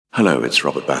Hello, it's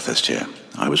Robert Bathurst here.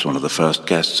 I was one of the first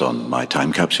guests on My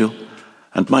Time Capsule,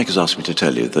 and Mike has asked me to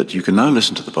tell you that you can now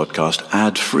listen to the podcast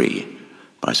ad-free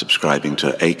by subscribing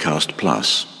to Acast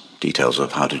Plus. Details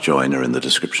of how to join are in the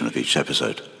description of each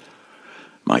episode.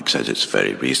 Mike says it's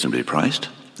very reasonably priced.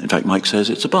 In fact, Mike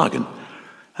says it's a bargain.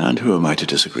 And who am I to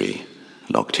disagree?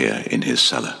 Locked here in his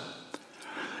cellar.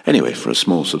 Anyway, for a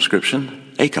small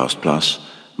subscription, Acast Plus,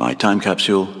 My Time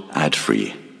Capsule,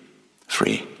 ad-free.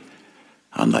 Free.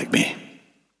 Unlike me.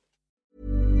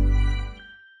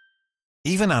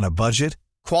 Even on a budget,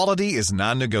 quality is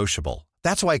non-negotiable.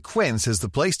 That's why Quince is the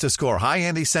place to score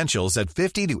high-end essentials at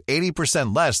 50 to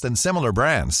 80% less than similar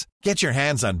brands. Get your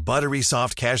hands on buttery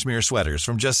soft cashmere sweaters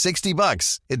from just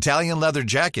 $60, Italian leather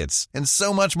jackets, and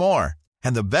so much more.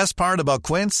 And the best part about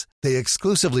Quince, they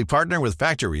exclusively partner with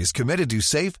factories committed to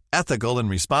safe, ethical, and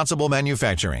responsible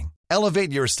manufacturing.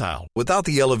 Elevate your style without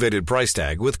the elevated price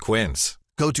tag with Quince.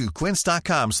 Go to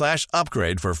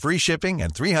quince.com/upgrade for free shipping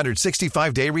and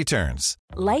 365-day returns.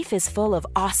 Life is full of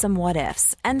awesome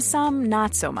what-ifs, and some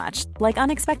not so much, like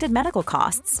unexpected medical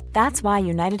costs. That's why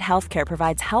United Healthcare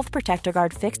provides Health Protector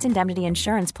Guard fixed indemnity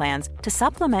insurance plans to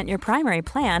supplement your primary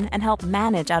plan and help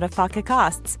manage out-of-pocket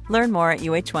costs. Learn more at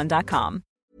uh1.com.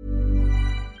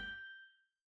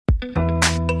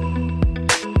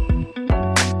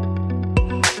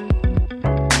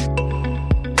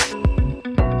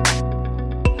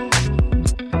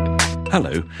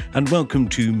 Hello, and welcome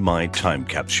to My Time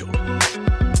Capsule.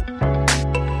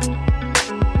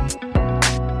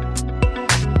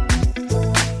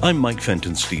 I'm Mike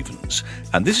Fenton-Stevens,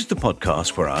 and this is the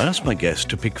podcast where I ask my guests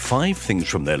to pick 5 things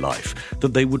from their life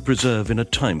that they would preserve in a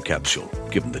time capsule,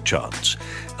 given the chance.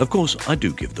 Of course, I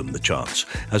do give them the chance,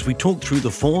 as we talk through the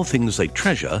 4 things they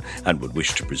treasure and would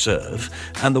wish to preserve,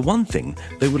 and the 1 thing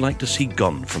they would like to see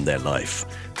gone from their life,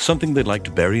 something they'd like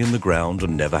to bury in the ground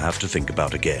and never have to think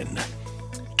about again.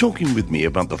 Talking with me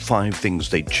about the 5 things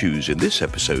they'd choose in this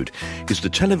episode is the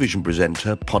television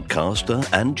presenter, podcaster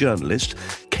and journalist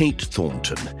Kate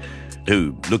Thornton,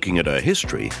 who, looking at her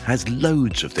history, has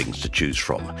loads of things to choose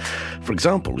from. For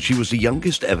example, she was the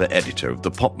youngest ever editor of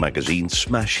the pop magazine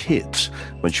Smash Hits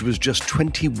when she was just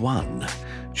 21.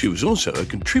 She was also a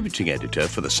contributing editor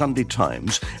for the Sunday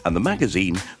Times and the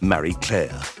magazine Marie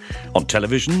Claire. On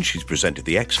television, she's presented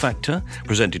The X Factor,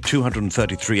 presented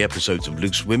 233 episodes of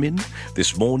Loose Women,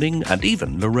 This Morning, and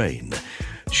even Lorraine.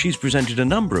 She's presented a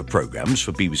number of programmes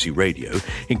for BBC Radio,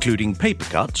 including Paper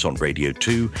Cuts on Radio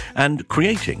 2 and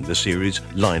creating the series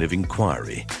Line of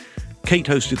Inquiry. Kate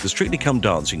hosted the Strictly Come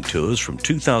Dancing tours from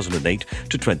 2008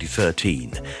 to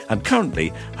 2013 and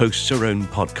currently hosts her own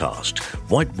podcast,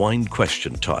 White Wine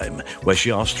Question Time, where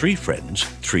she asks 3 friends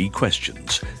 3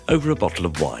 questions over a bottle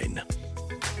of wine.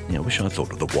 Yeah, I wish I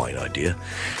thought of the wine idea.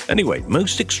 Anyway,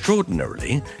 most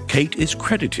extraordinarily, Kate is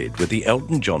credited with the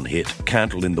Elton John hit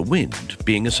Candle in the Wind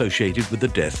being associated with the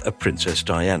death of Princess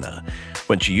Diana,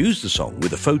 when she used the song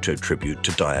with a photo tribute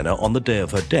to Diana on the day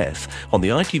of her death on the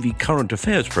ITV Current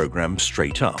Affairs programme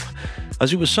Straight Up.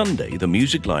 As it was Sunday, the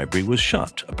music library was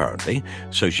shut, apparently,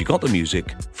 so she got the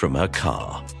music from her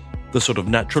car. The sort of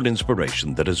natural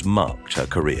inspiration that has marked her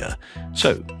career.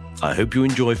 So, I hope you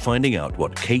enjoy finding out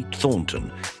what Kate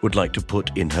Thornton would like to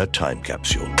put in her time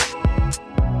capsule.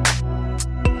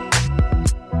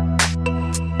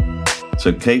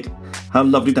 So, Kate, how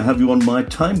lovely to have you on My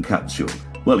Time Capsule.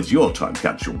 Well, it's your time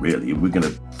capsule, really. We're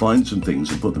going to find some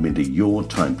things and put them into your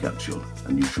time capsule,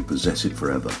 and you shall possess it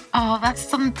forever. Oh, that's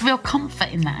some real comfort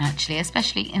in that, actually,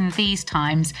 especially in these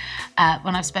times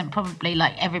when I've spent probably,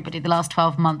 like everybody, the last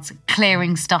 12 months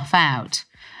clearing stuff out.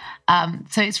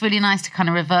 So it's really nice to kind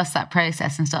of reverse that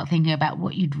process and start thinking about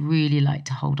what you'd really like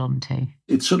to hold on to.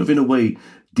 It's sort of, in a way,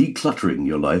 decluttering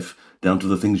your life down to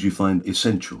the things you find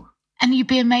essential. And you'd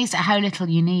be amazed at how little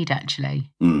you need,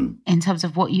 actually, in terms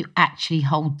of what you actually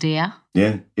hold dear.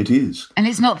 Yeah, it is. And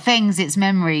it's not things, it's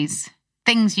memories.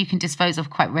 Things you can dispose of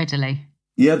quite readily.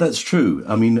 Yeah, that's true.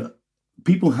 I mean,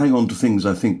 people hang on to things,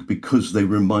 I think, because they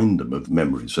remind them of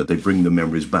memories, so they bring the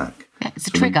memories back. Yeah, it's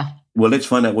a trigger. Well, let's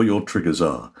find out what your triggers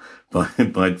are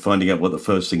by finding out what the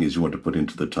first thing is you want to put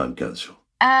into the time capsule.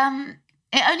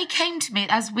 It only came to me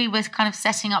as we were kind of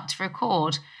setting up to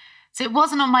record. So it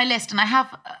wasn't on my list. And I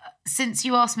have, since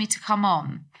you asked me to come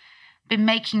on, been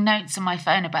making notes on my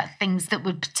phone about things that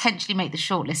would potentially make the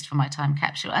shortlist for my time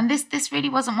capsule. And this really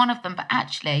wasn't one of them, but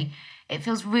actually it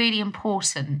feels really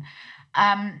important.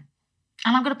 And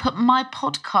I'm going to put my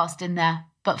podcast in there,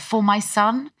 but for my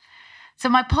son. So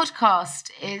my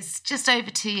podcast is just over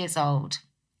 2 years old,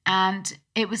 and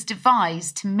it was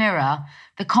devised to mirror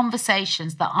the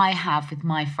conversations that I have with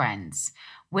my friends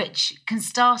which can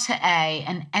start at A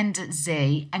and end at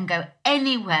Z and go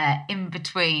anywhere in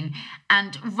between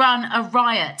and run a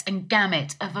riot and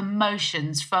gamut of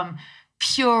emotions from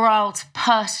puerile to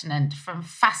pertinent, from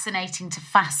fascinating to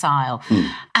facile. And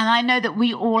I know that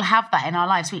we all have that in our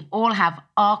lives. We all have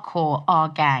our core, our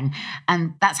gang.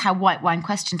 And that's how White Wine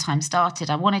Question Time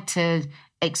started. I wanted to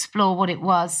explore what it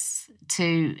was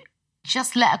to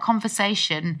just let a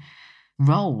conversation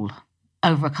roll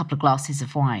over a couple of glasses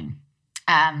of wine.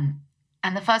 And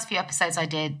the first few episodes I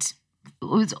did, it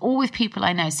was all with people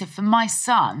I know. So for my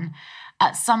son,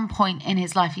 at some point in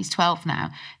his life, he's 12 now,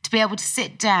 to be able to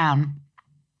sit down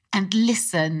and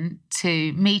listen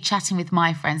to me chatting with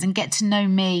my friends and get to know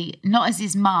me, not as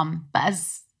his mum, but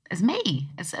as me,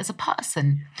 as a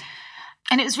person.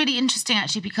 And it was really interesting,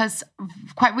 actually, because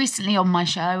quite recently on my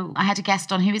show, I had a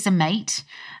guest on who is a mate,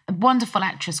 a wonderful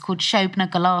actress called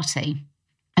Shobna Gulati.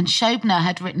 And Shobna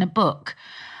had written a book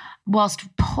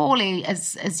whilst poorly,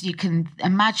 as you can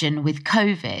imagine, with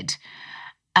COVID,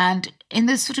 and in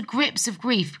the sort of grips of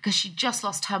grief because she just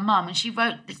lost her mum. And she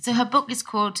wrote, so her book is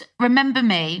called Remember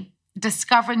Me,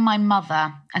 Discovering My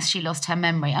Mother as She Lost Her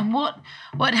Memory. And what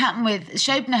happened with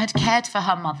Shobna had cared for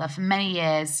her mother for many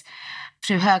years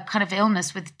through her kind of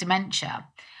illness with dementia.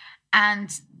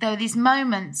 And there were these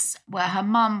moments where her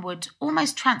mum would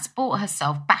almost transport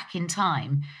herself back in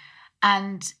time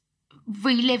and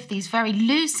relive these very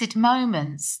lucid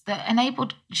moments that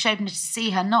enabled Shobna to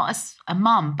see her not as a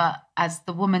mum, but as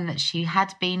the woman that she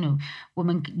had been, a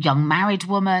woman, young married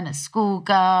woman, a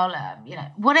schoolgirl,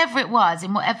 whatever it was,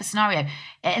 in whatever scenario.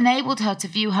 It enabled her to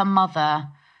view her mother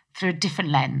through a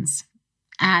different lens.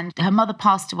 And her mother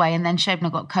passed away, and then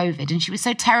Shobna got COVID, and she was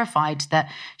so terrified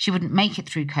that she wouldn't make it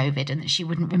through COVID and that she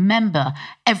wouldn't remember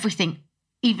everything,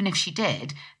 even if she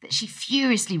did, that she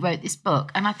furiously wrote this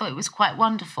book. And I thought it was quite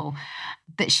wonderful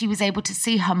that she was able to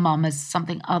see her mum as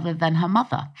something other than her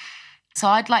mother. So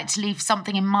I'd like to leave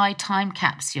something in my time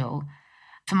capsule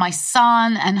for my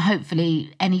son and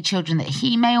hopefully any children that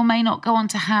he may or may not go on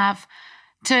to have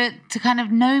to kind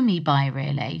of know me by,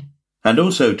 really. And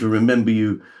also to remember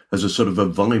you as a sort of a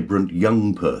vibrant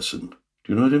young person.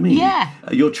 Do you know what I mean? Yeah.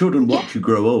 Your children watch you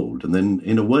grow old, and then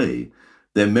in a way,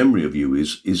 their memory of you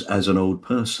is as an old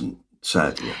person,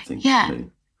 sadly, I think. Yeah,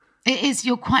 it is.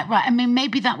 You're quite right. I mean,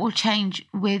 maybe that will change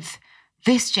with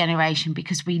this generation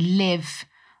because we live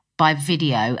by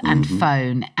video and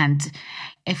phone. And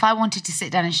if I wanted to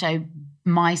sit down and show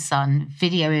my son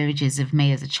video images of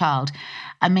me as a child,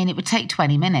 I mean, it would take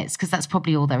 20 minutes because that's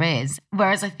probably all there is.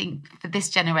 Whereas I think for this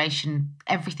generation,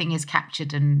 everything is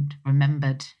captured and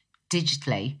remembered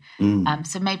digitally.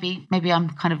 So maybe I'm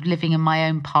kind of living in my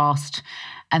own past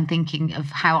and thinking of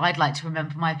how I'd like to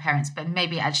remember my parents, but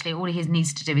maybe actually all he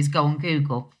needs to do is go on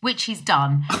Google, which he's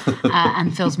done,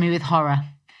 and fills me with horror.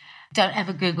 Don't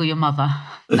ever Google your mother.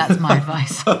 That's my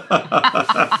advice.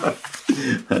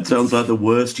 That sounds like the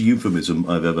worst euphemism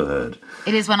I've ever heard.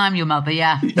 It is when I'm your mother,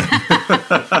 yeah.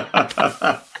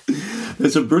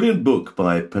 There's a brilliant book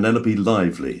by Penelope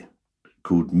Lively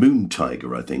called Moon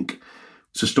Tiger, I think.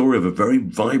 It's a story of a very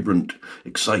vibrant,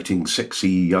 exciting, sexy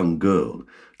young girl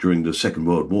during the Second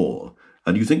World War.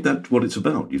 And you think that's what it's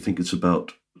about. You think it's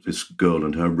about this girl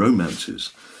and her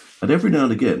romances. And every now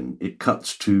and again, it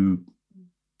cuts to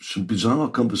some bizarre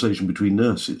conversation between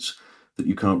nurses that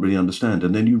you can't really understand.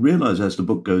 And then you realise as the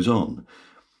book goes on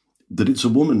that it's a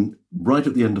woman right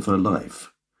at the end of her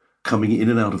life coming in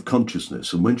and out of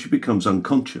consciousness. And when she becomes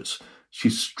unconscious,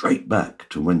 she's straight back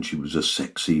to when she was a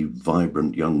sexy,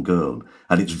 vibrant young girl.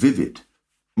 And it's vivid,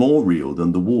 more real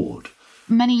than the ward.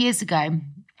 Many years ago,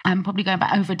 I'm probably going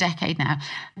back over a decade now,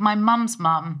 my mum's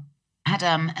mum had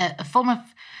a form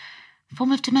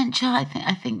of dementia,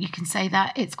 I think you can say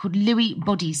that. It's called Lewy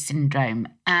body syndrome,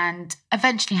 and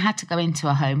eventually had to go into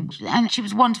a home. And she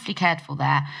was wonderfully cared for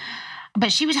there.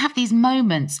 But she would have these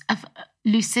moments of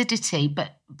lucidity,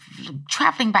 but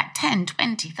travelling back 10,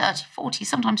 20, 30, 40,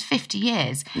 sometimes 50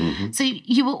 years. So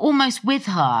you were almost with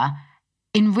her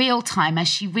in real time as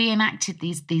she reenacted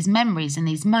these memories and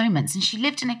these moments. And she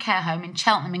lived in a care home in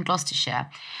Cheltenham in Gloucestershire,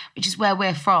 which is where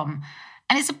we're from.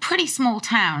 And it's a pretty small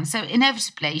town, so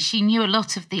inevitably she knew a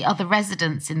lot of the other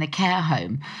residents in the care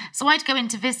home. So I'd go in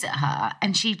to visit her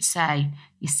and she'd say,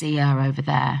 "You see her over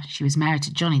there? She was married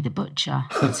to Johnny the Butcher.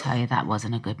 I tell you, that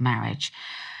wasn't a good marriage."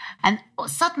 And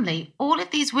suddenly all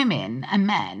of these women and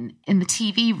men in the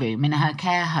TV room in her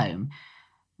care home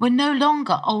were no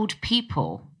longer old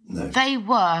people. No. They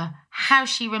were how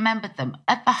she remembered them,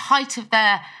 at the height of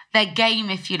their game,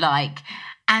 if you like.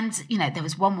 And, you know, there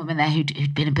was one woman there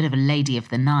who'd been a bit of a lady of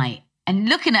the night. And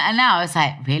looking at her now, I was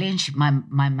like, really? And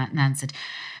my nan said,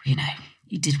 you know,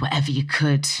 you did whatever you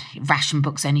could. Ration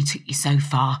books only took you so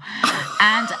far.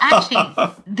 And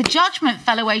actually, the judgment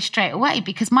fell away straight away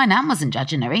because my nan wasn't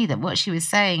judging her either. What she was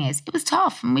saying is, it was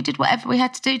tough and we did whatever we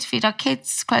had to do to feed our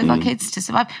kids, clothe our kids, to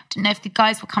survive. Didn't know if the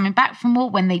guys were coming back from war.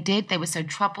 When they did, they were so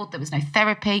troubled. There was no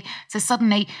therapy. So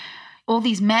suddenly, all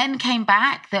these men came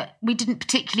back that we didn't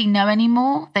particularly know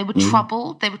anymore. They were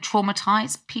troubled. They were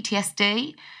traumatized,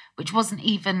 PTSD, which wasn't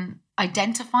even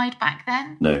identified back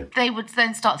then. No. They would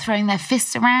then start throwing their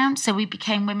fists around. So we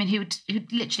became women who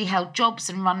literally held jobs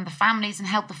and run the families and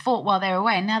held the fort while they were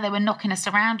away. And now they were knocking us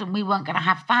around and we weren't going to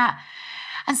have that.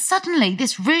 And suddenly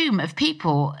this room of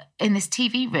people in this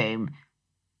TV room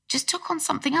just took on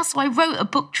something else. So I wrote a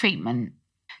book treatment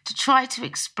to try to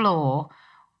explore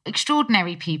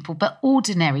extraordinary people, but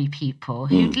ordinary people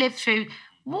who'd lived through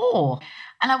war.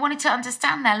 And I wanted to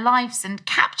understand their lives and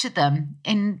capture them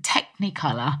in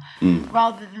Technicolor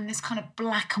rather than this kind of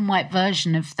black and white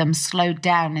version of them slowed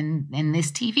down in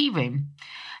this TV room.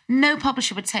 No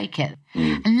publisher would take it.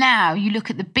 And now you look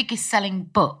at the biggest selling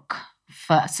book,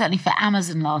 certainly for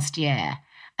Amazon last year,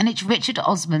 and it's Richard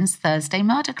Osman's Thursday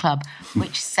Murder Club,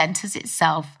 which centres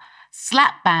itself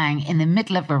slap bang in the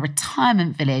middle of a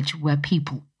retirement village where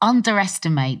people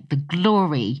underestimate the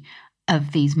glory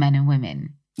of these men and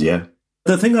women. Yeah.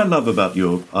 The thing I love about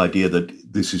your idea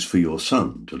that this is for your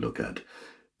son to look at,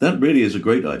 that really is a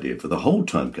great idea for the whole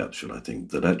time capsule, I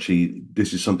think, that actually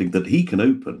this is something that he can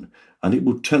open and it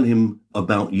will tell him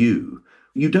about you.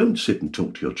 You don't sit and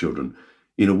talk to your children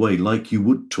in a way like you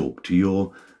would talk to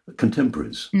your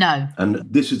contemporaries. No. And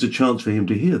this is a chance for him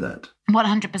to hear that.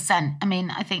 100%. I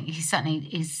mean, I think he certainly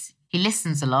is, he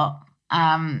listens a lot.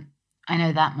 I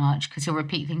know that much because he'll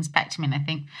repeat things back to me and I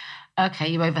think, okay,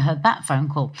 you overheard that phone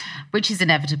call, which is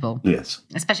inevitable. Yes.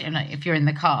 Especially if you're in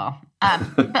the car.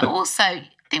 But also, I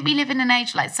think we live in an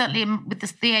age, like certainly with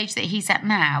the age that he's at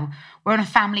now, we're on a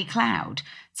family cloud.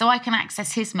 So I can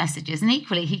access his messages and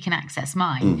equally he can access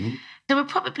mine. So we're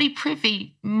probably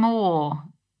privy more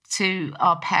to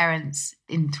our parents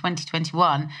in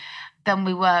 2021 than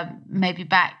we were maybe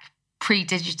back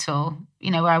pre-digital,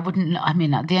 where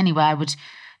the only way I would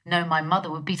know my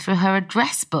mother would be through her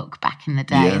address book back in the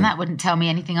day. Yeah. And that wouldn't tell me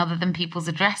anything other than people's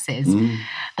addresses.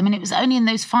 I mean, it was only in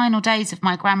those final days of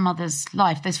my grandmother's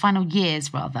life, those final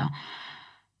years rather,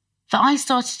 that I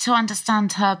started to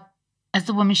understand her as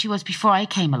the woman she was before I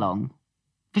came along,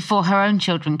 before her own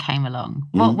children came along.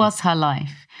 What was her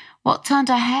life? What turned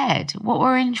her head? What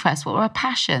were her interests? What were her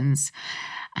passions?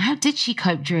 How did she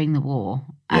cope during the war?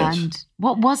 Yes. And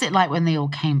what was it like when they all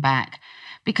came back?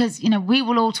 Because, we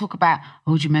will all talk about,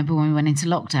 do you remember when we went into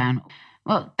lockdown?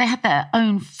 Well, they had their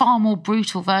own far more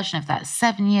brutal version of that.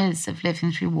 7 years of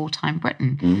living through wartime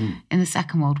Britain in the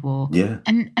Second World War. Yeah.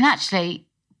 And actually,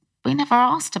 we never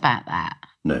asked about that.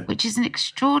 No. Which is an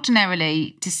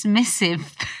extraordinarily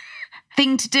dismissive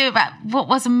thing to do about what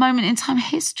was a moment in time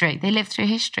history. They lived through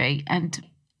history. And,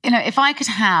 if I could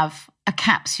have a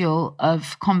capsule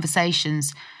of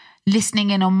conversations, listening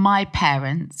in on my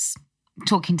parents,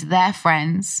 talking to their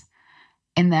friends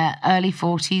in their early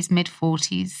 40s, mid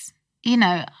 40s,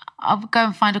 I would go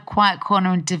and find a quiet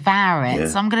corner and devour it. Yeah.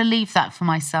 So I'm going to leave that for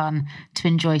my son to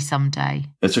enjoy someday.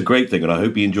 It's a great thing, and I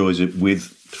hope he enjoys it with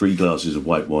 3 glasses of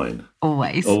white wine.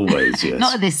 Always. Always, yes.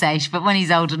 Not at this age, but when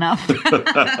he's old enough.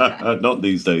 Not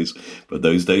these days, but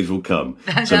those days will come.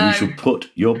 So we shall put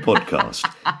your podcast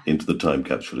into the time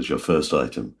capsule as your first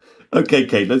item. Okay,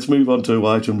 Kate, let's move on to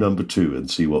item number 2 and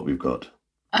see what we've got.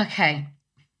 Okay.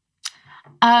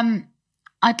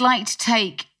 I'd like to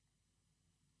take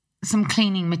some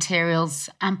cleaning materials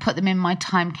and put them in my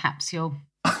time capsule.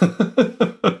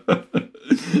 I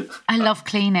love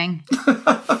cleaning.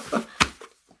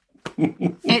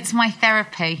 It's my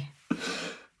therapy.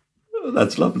 Oh,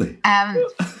 that's lovely. Yeah,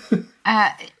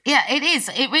 it is.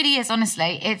 It really is,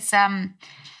 honestly. It's I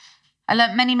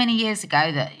learned many, many years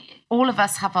ago that all of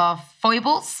us have our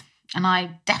foibles, and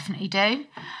I definitely do.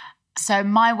 So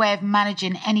my way of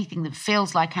managing anything that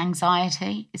feels like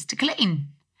anxiety is to clean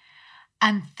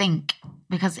and think.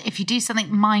 Because if you do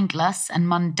something mindless and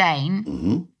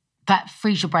mundane, that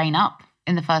frees your brain up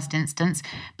in the first instance.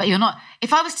 But you're not...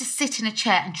 If I was to sit in a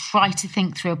chair and try to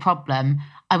think through a problem,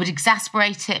 I would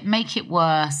exasperate it, make it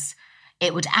worse.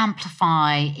 It would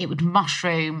amplify, it would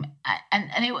mushroom,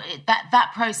 and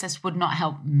that process would not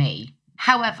help me.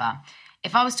 However,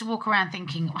 if I was to walk around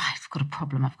thinking, I've got a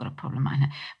problem, I know.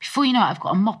 Before you know it, I've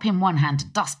got a mop in one hand, a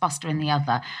dustbuster in the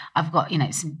other. I've got,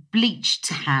 some bleach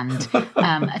to hand,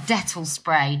 a Dettol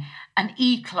spray, an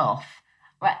e-cloth.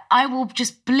 Right? I will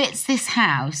just blitz this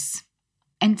house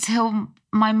until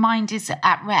my mind is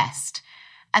at rest.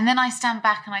 And then I stand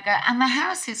back and I go, and the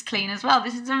house is clean as well.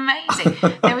 This is amazing.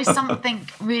 There is something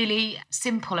really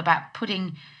simple about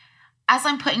as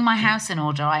I'm putting my house in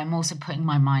order, I am also putting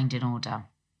my mind in order.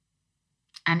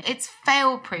 And it's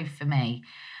fail-proof for me,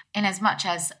 in as much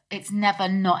as it's never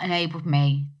not enabled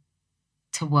me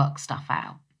to work stuff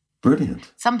out.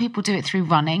 Brilliant. Some people do it through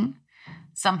running.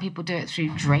 Some people do it through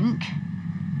drink.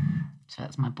 So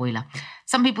that's my boiler.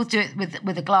 Some people do it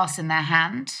with a glass in their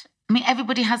hand. I mean,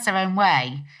 everybody has their own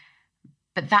way,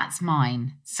 but that's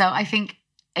mine. So I think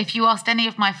if you asked any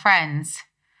of my friends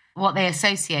what they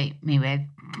associate me with,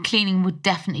 cleaning would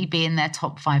definitely be in their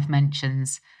top 5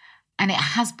 mentions. And it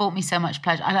has brought me so much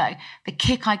pleasure. The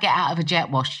kick I get out of a jet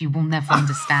wash, you will never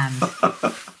understand.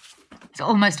 It's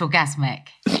almost orgasmic.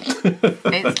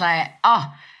 It's like,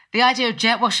 the idea of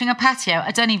jet washing a patio.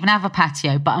 I don't even have a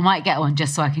patio, but I might get one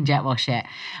just so I can jet wash it.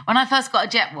 When I first got a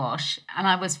jet wash and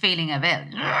I was feeling a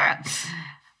bit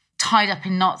tied up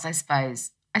in knots, I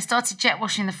suppose, I started jet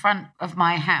washing the front of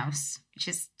my house, which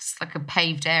is just like a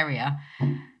paved area.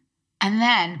 And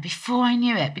then before I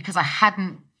knew it, because I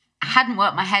hadn't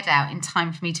worked my head out in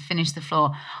time for me to finish the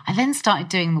floor, I then started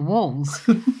doing the walls.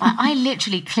 I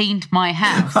literally cleaned my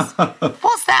house.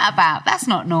 What's that about? That's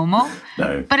not normal.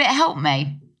 No. But it helped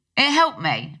me.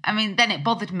 I mean, then it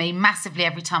bothered me massively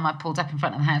every time I pulled up in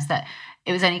front of the house that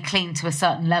it was only clean to a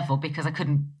certain level because I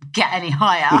couldn't get any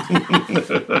higher.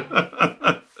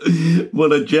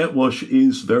 Well, a jet wash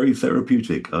is very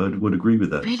therapeutic. I would agree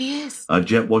with that. It really is. I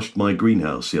jet washed my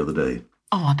greenhouse the other day.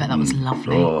 Oh, I bet that was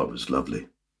lovely. Oh, it was lovely.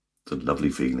 It's a lovely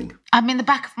feeling. I mean, the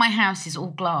back of my house is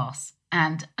all glass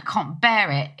and I can't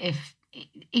bear it if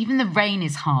even the rain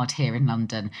is hard here in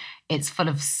London. It's full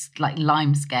of like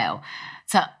limescale.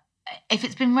 So if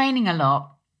it's been raining a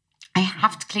lot, I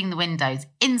have to clean the windows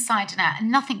inside and out.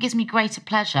 And nothing gives me greater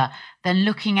pleasure than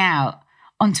looking out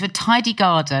onto a tidy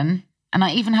garden. And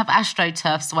I even have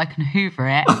AstroTurf so I can hoover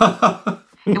it.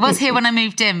 It was here when I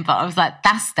moved in, but I was like,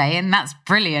 that's staying, that's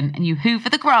brilliant. And you hoover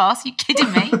the grass, you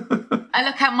kidding me? I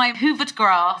look at my hoovered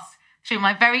grass through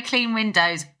my very clean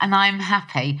windows and I'm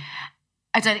happy.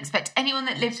 I don't expect anyone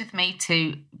that lives with me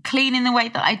to clean in the way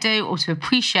that I do or to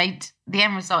appreciate the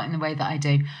end result in the way that I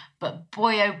do. But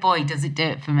boy, oh boy, does it do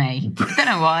it for me. I don't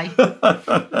know why.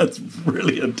 That's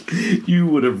brilliant. You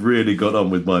would have really got on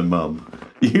with my mum.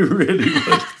 You really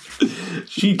would.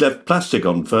 She left plastic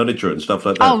on furniture and stuff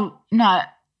like that. Oh, no.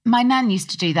 My nan used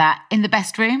to do that in the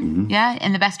best room. Mm-hmm. Yeah,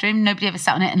 in the best room. Nobody ever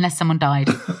sat on it unless someone died.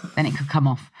 Then it could come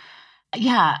off.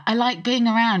 Yeah, I like being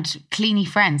around cleany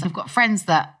friends. I've got friends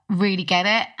that really get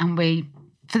it. And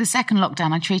for the second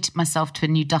lockdown, I treated myself to a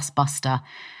new dustbuster.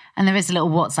 And there is a little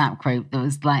WhatsApp group that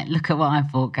was like, look at what I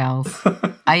bought, girls.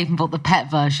 I even bought the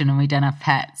pet version and we don't have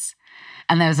pets.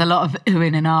 And there was a lot of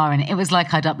oohing and ahhing. It was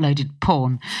like I'd uploaded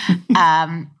porn.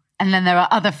 And then there are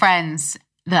other friends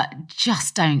that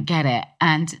just don't get it.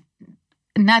 And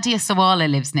Nadia Sawala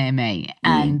lives near me.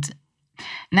 And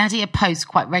Nadia posts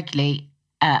quite regularly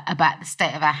about the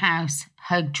state of her house.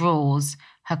 Her drawers,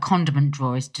 her condiment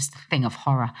drawer is just a thing of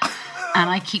horror.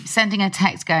 And I keep sending her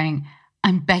text going,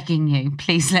 I'm begging you,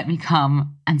 please let me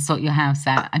come and sort your house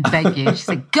out. I beg you. She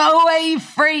said, go away, you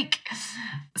freak.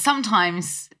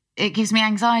 Sometimes it gives me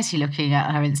anxiety looking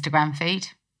at her Instagram feed.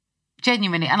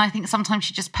 Genuinely. And I think sometimes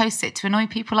she just posts it to annoy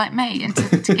people like me and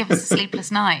to give us a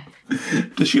sleepless night.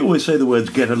 Does she always say the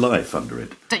words get a life under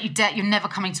it? Don't you dare. You're never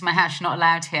coming to my house. You're not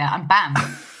allowed here. I'm banned.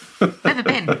 Never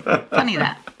been. Funny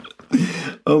that.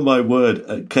 Oh, my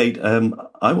word. Kate,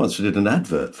 I once did an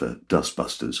advert for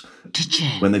Dustbusters. Did you?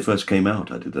 When they first came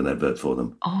out, I did an advert for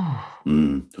them. Oh.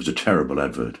 It was a terrible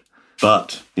advert.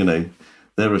 But,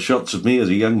 there are shots of me as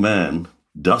a young man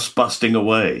dust-busting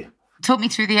away. Talk me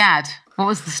through the ad. What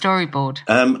was the storyboard?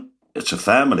 It's a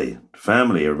family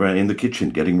around in the kitchen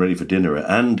getting ready for dinner,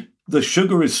 and the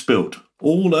sugar is spilt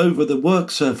all over the work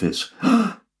surface.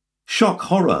 Shock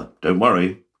horror. Don't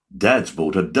worry. Dad's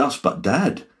bought a dustbuster,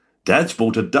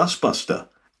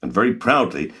 and very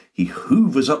proudly he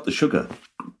hoovers up the sugar.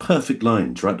 Perfect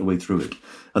lines right the way through it.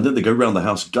 And then they go around the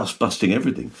house dust-busting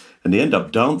everything, and they end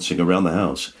up dancing around the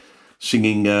house,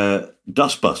 singing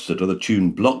Dustbuster to the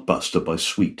tune Blockbuster by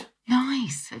Sweet.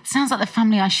 Nice. It sounds like the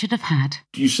family I should have had.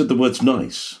 You said the words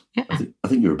nice. Yeah. I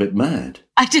think you're a bit mad.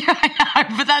 I do, I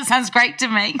know, but that sounds great to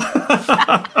me.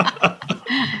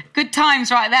 Good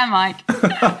times right there, Mike.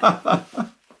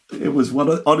 It was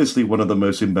honestly one of the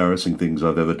most embarrassing things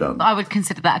I've ever done. I would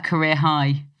consider that a career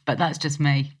high, but that's just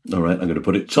me. All right, I'm going to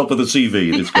put it top of the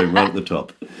CV. Let's go right at the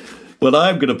top. Well,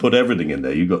 I'm going to put everything in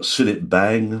there. You've got Sit It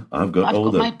Bang.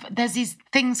 There's these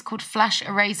things called flash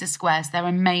eraser squares. They're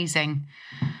amazing.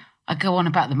 I go on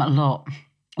about them a lot.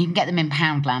 You can get them in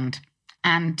Poundland.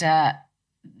 And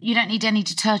You don't need any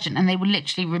detergent, and they will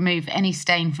literally remove any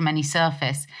stain from any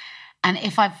surface. And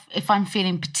if I'm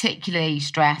feeling particularly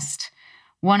stressed,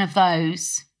 one of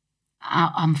those,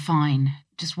 I'm fine.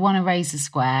 Just one eraser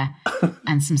square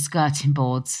and some skirting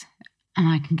boards, and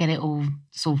I can get it all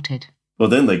sorted. Well,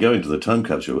 then they go into the time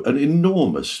capsule, an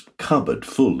enormous cupboard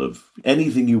full of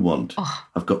anything you want. Oh.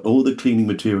 I've got all the cleaning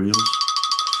materials.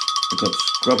 I've got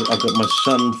scrubbing. I've got my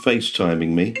son FaceTiming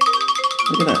me.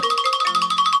 Look at that.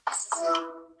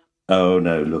 Oh,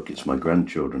 no, look, it's my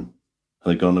grandchildren.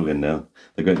 They're gone again now.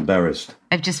 They got embarrassed.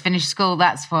 They've just finished school,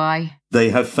 that's why. They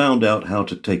have found out how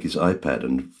to take his iPad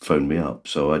and phone me up,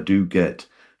 so I do get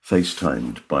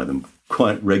FaceTimed by them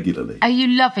quite regularly. Are you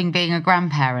loving being a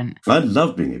grandparent? I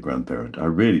love being a grandparent. I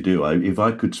really do. If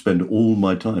I could spend all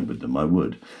my time with them, I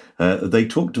would. They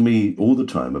talk to me all the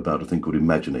time about a thing called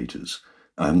Imaginators.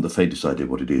 I haven't the faintest idea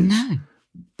what it is. No.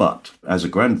 But as a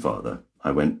grandfather,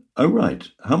 I went, oh, right,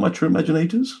 how much are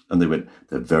Imaginators? And they went,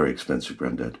 they're very expensive,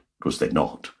 Grandad. Of course, they're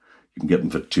not. You can get them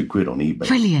for £2 on eBay.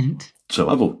 Brilliant. So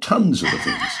I bought tons of the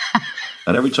things.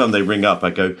 And every time they ring up,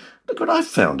 I go, look what I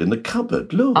found in the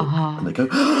cupboard, look. Uh-huh. And they go,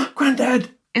 oh,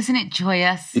 Grandad. Isn't it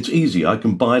joyous? It's easy. I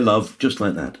can buy love just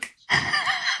like that.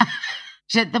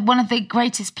 One of the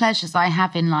greatest pleasures I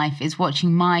have in life is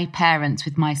watching my parents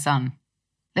with my son.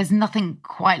 There's nothing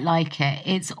quite like it.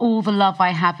 It's all the love I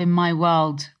have in my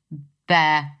world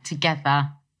there together.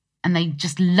 And they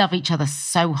just love each other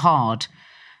so hard,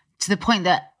 to the point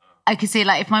that I could see,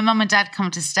 like, if my mum and dad come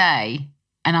to stay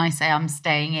and I say I'm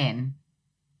staying in,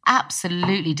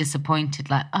 absolutely disappointed,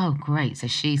 like, oh, great, so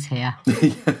she's here.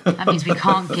 That means we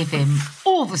can't give him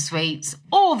all the sweets,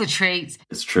 all the treats.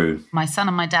 It's true. My son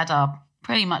and my dad are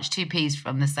pretty much two peas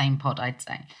from the same pod, I'd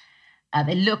say.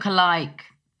 They look alike.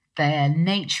 Their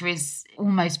nature is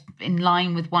almost in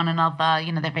line with one another.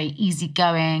 You know, they're very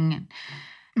easygoing.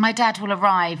 My dad will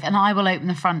arrive and I will open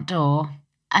the front door,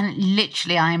 and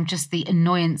literally I am just the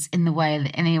annoyance in the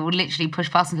way, and he will literally push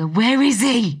past and go, where is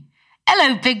he?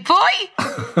 Hello, big boy.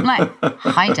 I'm like,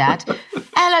 hi, Dad.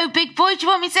 Hello, big boy. Do you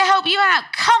want me to help you out?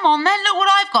 Come on then, look what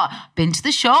I've got. Been to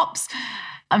the shops.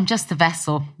 I'm just the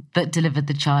vessel that delivered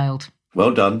the child.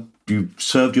 Well done. You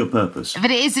served your purpose.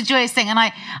 But it is a joyous thing. And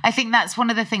I think that's one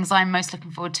of the things I'm most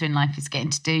looking forward to in life, is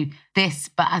getting to do this,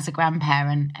 but as a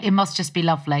grandparent. It must just be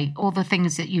lovely. All the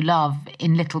things that you love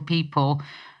in little people,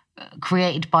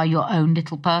 created by your own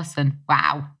little person.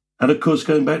 Wow. And of course,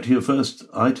 going back to your first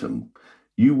item,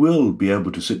 you will be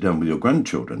able to sit down with your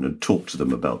grandchildren and talk to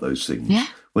them about those things. Yeah.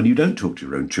 When you don't talk to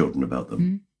your own children about them.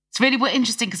 Mm. It's really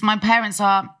interesting because my parents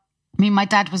are... I mean, my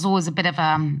dad was always a bit of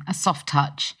a soft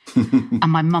touch, and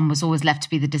my mum was always left to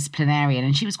be the disciplinarian,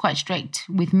 and she was quite strict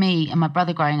with me and my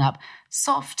brother growing up.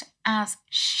 Soft as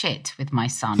shit with my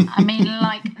son. I mean,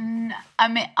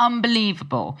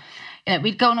 unbelievable. You know,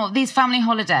 we'd go on all these family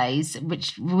holidays,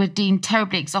 which were deemed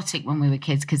terribly exotic when we were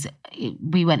kids because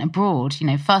we went abroad, you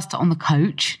know, first on the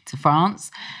coach to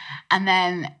France, and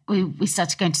then we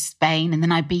started going to Spain and then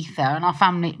Ibiza, and our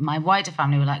family, my wider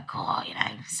family, were like, God, you know,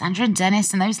 Sandra and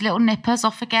Dennis and those little nippers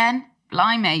off again.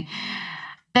 Blimey.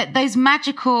 That those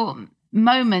magical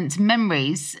moments,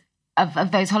 memories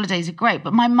of those holidays are great.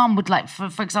 But my mum would, like,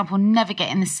 for example, never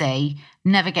get in the sea,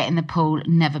 never get in the pool,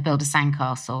 never build a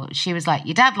sandcastle. She was like,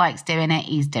 your dad likes doing it,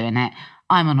 he's doing it.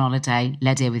 I'm on holiday,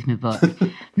 led here with my book.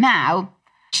 Now,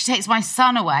 she takes my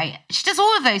son away. She does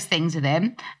all of those things with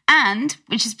him. And,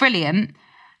 which is brilliant,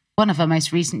 one of her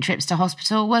most recent trips to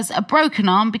hospital was a broken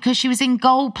arm because she was in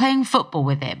goal playing football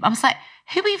with him. I was like,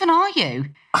 who even are you?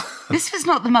 This was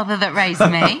not the mother that raised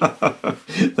me.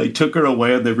 They took her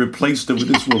away and they replaced her with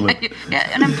this woman. Yeah,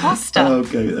 an imposter.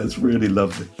 Okay, that's really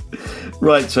lovely.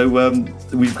 Right, so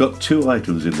we've got 2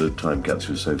 items in the time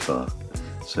capsule so far.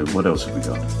 So what else have we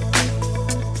got?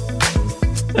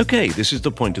 Okay, this is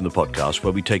the point in the podcast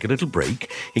where we take a little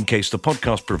break in case the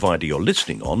podcast provider you're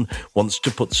listening on wants to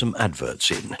put some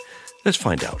adverts in. Let's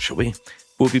find out, shall we?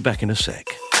 We'll be back in a sec.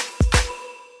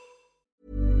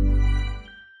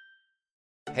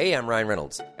 Hey, I'm Ryan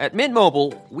Reynolds. At Mint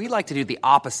Mobile, we like to do the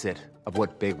opposite of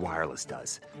what Big Wireless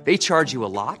does. They charge you a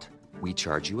lot, we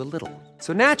charge you a little.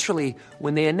 So naturally,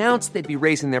 when they announced they'd be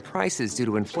raising their prices due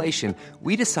to inflation,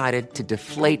 we decided to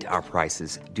deflate our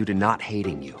prices due to not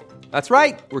hating you. That's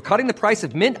right. We're cutting the price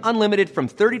of Mint Unlimited from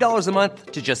 $30 a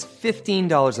month to just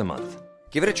 $15 a month.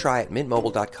 Give it a try at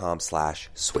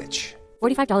mintmobile.com/switch.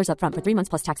 $45 up front for 3 months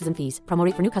plus taxes and fees. Promo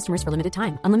rate for new customers for limited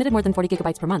time. Unlimited more than 40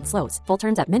 gigabytes per month slows. Full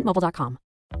terms at mintmobile.com.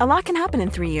 A lot can happen in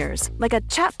 3 years, like a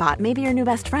chatbot may be your new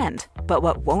best friend. But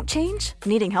what won't change?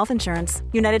 Needing health insurance.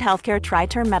 United Healthcare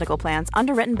Tri-Term Medical Plans,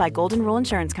 underwritten by Golden Rule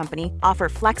Insurance Company, offer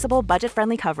flexible,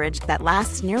 budget-friendly coverage that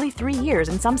lasts nearly 3 years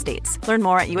in some states. Learn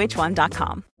more at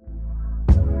uh1.com.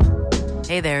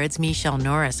 Hey there, it's Michelle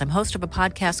Norris. I'm host of a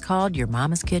podcast called Your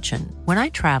Mama's Kitchen. When I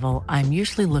travel, I'm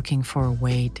usually looking for a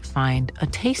way to find a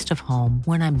taste of home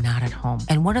when I'm not at home.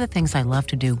 And one of the things I love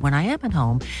to do when I am at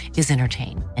home is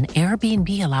entertain. And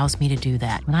Airbnb allows me to do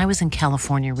that. When I was in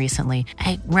California recently,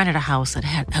 I rented a house that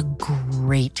had a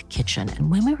great kitchen.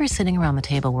 And when we were sitting around the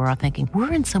table, we're all thinking,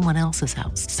 we're in someone else's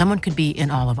house. Someone could be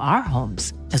in all of our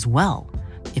homes as well.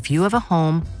 If you have a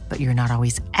home, but you're not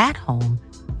always at home,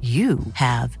 you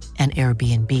have an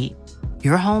Airbnb.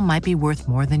 Your home might be worth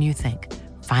more than you think.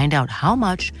 Find out how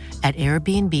much at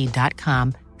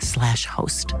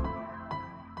airbnb.com/host.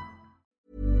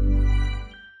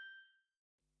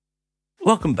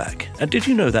 Welcome back. And did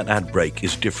you know that ad break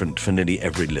is different for nearly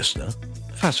every listener?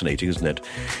 Fascinating, isn't it?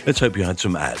 Let's hope you had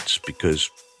some ads, because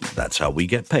that's how we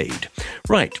get paid.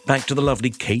 Right, back to the lovely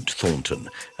Kate Thornton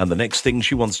and the next thing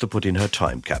she wants to put in her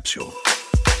time capsule.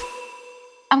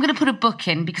 I'm going to put a book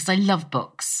in because I love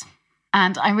books.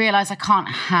 And I realise I can't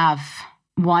have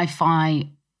Wi-Fi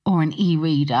or an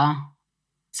e-reader.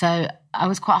 So I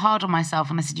was quite hard on myself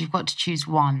and I said, you've got to choose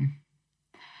one.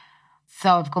 So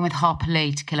I've gone with Harper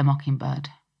Lee, To Kill a Mockingbird,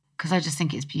 because I just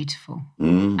think it's beautiful.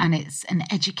 And it's an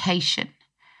education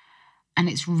and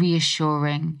it's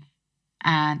reassuring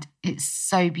and it's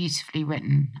so beautifully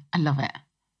written. I love it.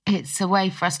 It's a way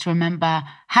for us to remember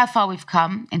how far we've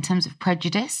come in terms of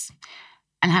prejudice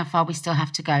and how far we still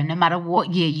have to go. No matter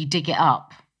what year you dig it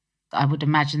up, I would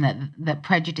imagine that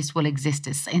prejudice will exist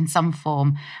in some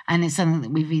form. And it's something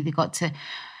that we've either got to,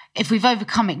 if we've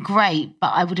overcome it, great.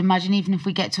 But I would imagine even if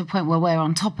we get to a point where we're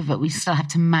on top of it, we still have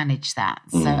to manage that.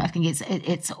 So I think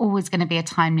it's always going to be a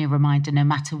timely reminder, no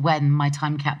matter when my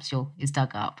time capsule is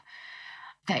dug up,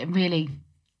 that it really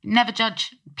never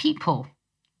judge people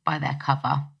by their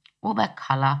cover or their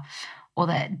colour or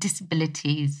their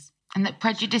disabilities. And that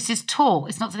prejudice is taught.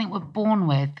 It's not something we're born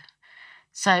with.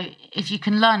 So if you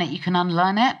can learn it, you can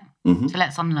unlearn it. So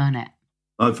let's unlearn it.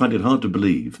 I find it hard to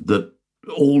believe that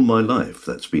all my life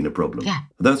that's been a problem. Yeah.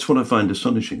 That's what I find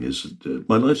astonishing is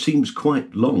my life seems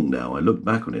quite long now. I look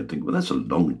back on it and think, well, that's a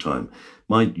long time.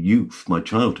 My youth, my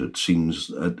childhood seems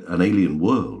an alien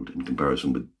world in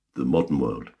comparison with the modern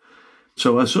world.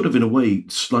 So I sort of, in a way,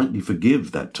 slightly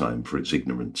forgive that time for its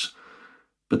ignorance.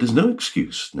 But there's no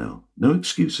excuse now. No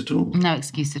excuse at all. No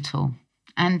excuse at all.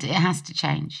 And it has to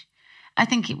change. I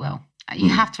think it will. You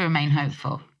have to remain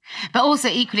hopeful. But also,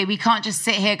 equally, we can't just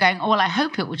sit here going, oh, well, I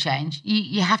hope it will change.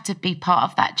 You have to be part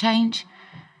of that change.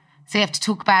 So you have to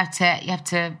talk about it. You have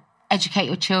to educate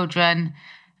your children.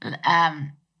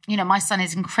 My son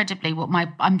is incredibly what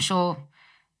I'm sure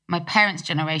my parents'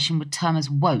 generation would term as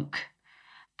woke.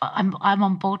 But I'm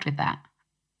on board with that.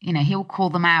 He'll call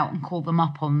them out and call them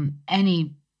up on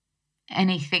anything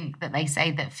that they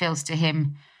say that feels to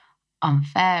him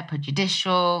unfair,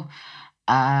 prejudicial,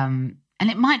 and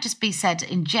it might just be said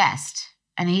in jest,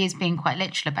 and he is being quite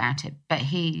literal about it, but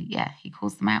he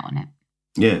calls them out on it.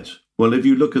 Yes. Well, if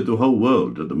you look at the whole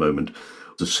world at the moment,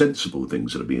 the sensible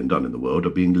things that are being done in the world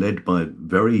are being led by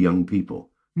very young people.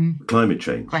 Climate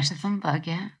change. Greta Thunberg,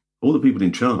 yeah. All the people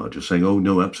in charge are saying, oh,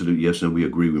 no, absolutely, yes, no, we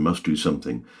agree, we must do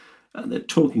something. And they're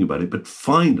talking about it, but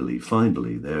finally,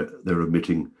 they're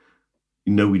admitting,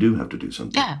 no, we do have to do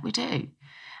something. Yeah, we do.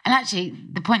 And actually,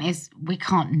 the point is, we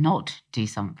can't not do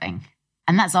something.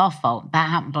 And that's our fault. That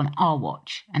happened on our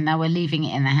watch. And now we're leaving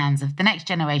it in the hands of the next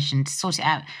generation to sort it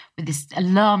out with this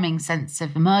alarming sense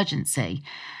of emergency.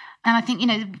 And I think,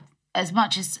 as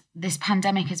much as this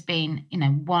pandemic has been,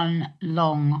 one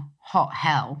long, hot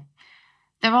hell,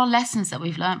 there are lessons that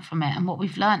we've learned from it. And what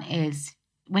we've learned is,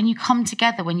 when you come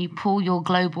together, when you pool your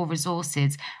global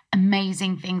resources,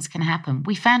 amazing things can happen.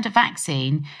 We found a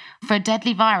vaccine for a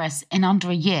deadly virus in under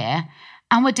a year,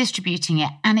 and we're distributing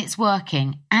it, and it's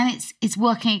working. And it's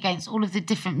working against all of the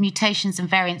different mutations and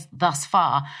variants thus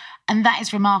far. And that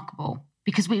is remarkable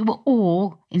because we were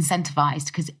all incentivized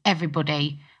because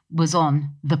everybody was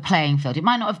on the playing field. It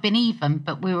might not have been even,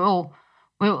 but we were all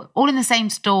in the same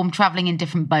storm, traveling in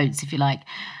different boats, if you like.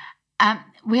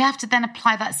 We have to then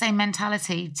apply that same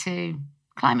mentality to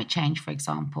climate change, for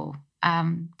example,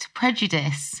 to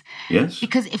prejudice. Yes.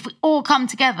 Because if we all come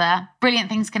together, brilliant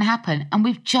things can happen. And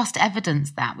we've just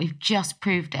evidenced that. We've just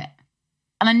proved it.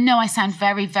 And I know I sound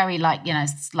very, very like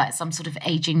some sort of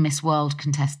aging Miss World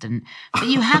contestant. But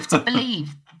you have to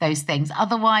believe those things.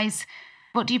 Otherwise,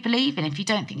 what do you believe in if you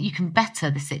don't think you can better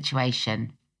the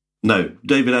situation? No.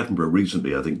 David Attenborough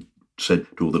recently, I think, said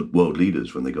to all the world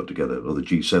leaders when they got together, or the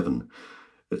G7,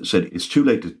 said it's too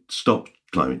late to stop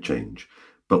climate change,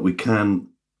 but we can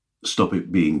stop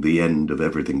it being the end of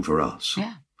everything for us.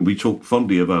 Yeah. We talk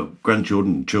fondly of our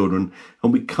grandchildren and children,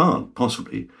 and we can't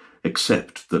possibly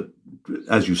accept that,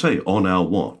 as you say, on our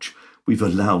watch, we've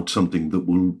allowed something that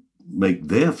will make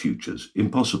their futures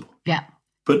impossible. Yeah.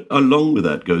 But along with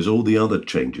that goes all the other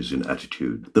changes in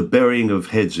attitude. The burying of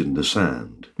heads in the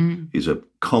sand is a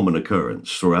common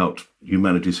occurrence throughout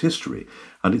humanity's history.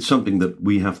 And it's something that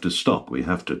we have to stop. We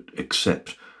have to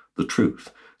accept the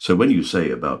truth. So when you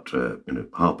say about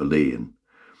Harper Lee and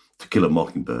To Kill a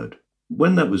Mockingbird,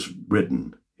 when that was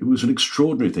written, it was an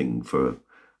extraordinary thing for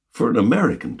an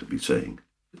American to be saying.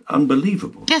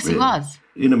 Unbelievable. Yes, really. It was.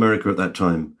 In America at that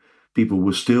time, people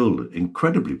were still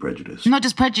incredibly prejudiced. Not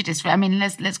just prejudiced, I mean,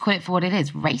 let's call it for what it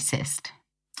is, racist.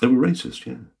 They were racist,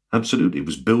 yeah. Absolutely. It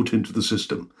was built into the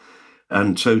system.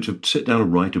 And so to sit down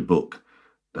and write a book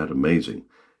that amazing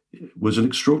was an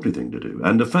extraordinary thing to do.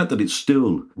 And the fact that it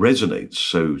still resonates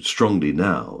so strongly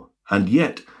now, and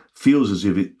yet feels as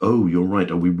if you're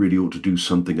right, we really ought to do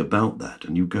something about that.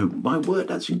 And you go, my word,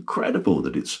 that's incredible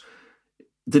that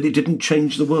it didn't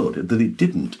change the world, that it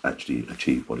didn't actually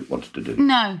achieve what it wanted to do.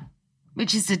 No,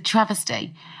 which is a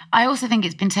travesty. I also think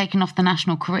it's been taken off the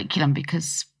national curriculum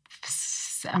because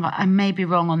I may be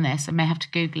wrong on this. I may have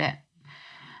to Google it.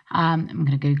 I'm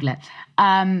going to Google it.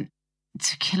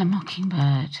 To Kill a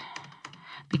Mockingbird.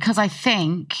 Because I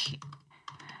think,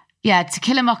 To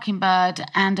Kill a Mockingbird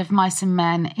and Of Mice and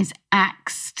Men is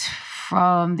axed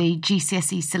from the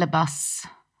GCSE syllabus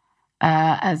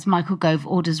as Michael Gove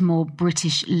orders more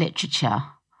British literature.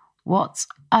 What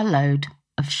a load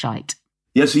of shite.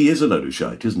 Yes, he is a load of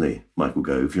shite, isn't he, Michael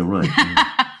Gove? You're right.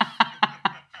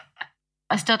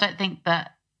 I still don't think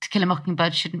that To Kill a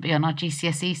Mockingbird shouldn't be on our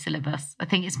GCSE syllabus. I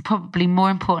think it's probably more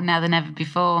important now than ever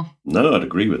before. No, I'd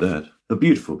agree with that. A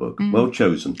beautiful book. Well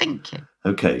chosen. Thank you.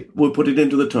 Okay, we'll put it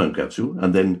into the time capsule,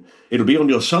 and then it'll be on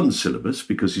your son's syllabus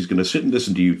because he's going to sit and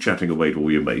listen to you chatting away to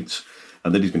all your mates,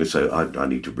 and then he's going to say, I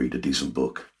need to read a decent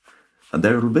book. And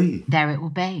there it'll be. There it will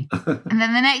be. And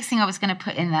then the next thing I was going to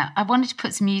put in there, I wanted to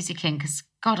put some music in because,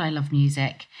 God, I love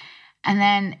music. And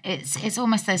then it's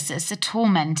almost it's a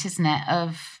torment, isn't it,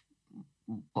 of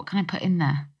what can I put in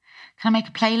there? Can I make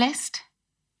a playlist?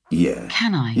 Yeah.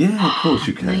 Can I? Yeah, of course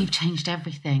you can. Now you've changed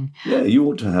everything. Yeah, you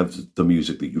ought to have the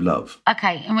music that you love.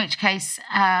 Okay, in which case,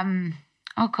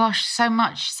 oh gosh, so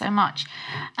much.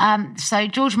 So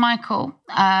George Michael,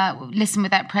 Listen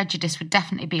Without Prejudice would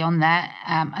definitely be on there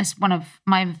as one of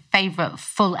my favourite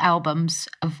full albums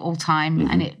of all time.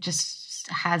 And it just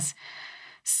has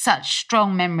such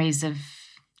strong memories of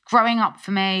growing up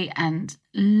for me and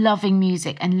loving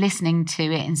music and listening to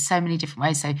it in so many different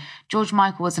ways. So George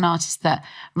Michael was an artist that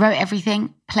wrote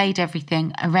everything, played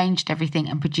everything, arranged everything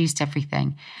and produced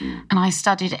everything. And I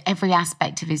studied every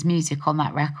aspect of his music on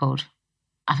that record.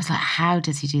 I was like, how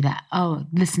does he do that? Oh,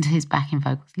 listen to his backing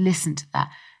vocals. Listen to that.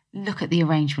 Look at the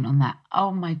arrangement on that.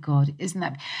 Oh my God, isn't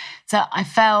that... So I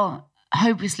fell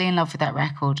hopelessly in love with that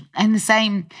record. In the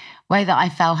same way that I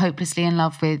fell hopelessly in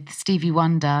love with Stevie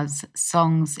Wonder's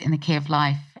songs In the Key of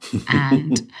Life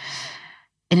and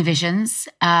Innovisions.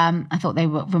 I thought they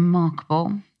were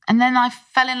remarkable. And then I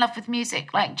fell in love with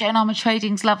music like Joan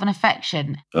Armatrading's Love and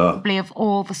Affection. Probably of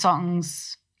all the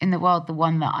songs in the world, the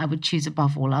one that I would choose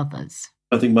above all others.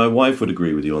 I think my wife would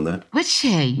agree with you on that. Would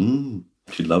she?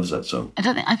 She loves that song.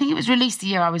 I think it was released the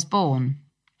year I was born.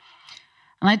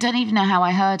 And I don't even know how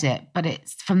I heard it, but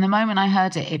it's from the moment I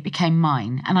heard it, it became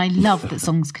mine. And I love that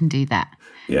songs can do that.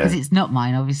 Because it's not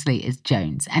mine, obviously, it's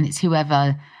Joan's. And it's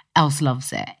whoever else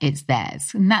loves it, it's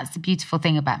theirs. And that's the beautiful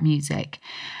thing about music.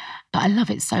 But I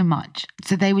love it so much.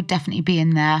 So they would definitely be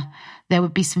in there. There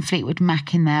would be some Fleetwood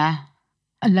Mac in there.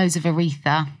 Loads of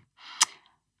Aretha.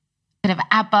 Bit of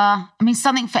ABBA. I mean,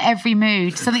 something for every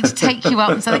mood. Something to take you up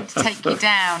and something to take you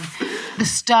down. The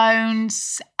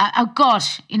Stones. Oh,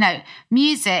 gosh.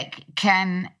 Music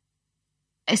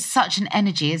it's such an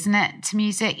energy, isn't it, to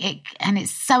music? And it's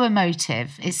so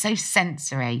emotive. It's so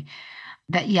sensory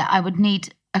that, I would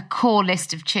need a core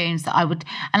list of tunes that I would...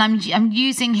 And I'm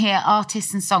using here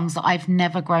artists and songs that I've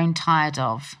never grown tired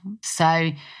of.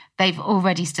 So... they've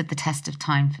already stood the test of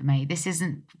time for me. This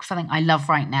isn't something I love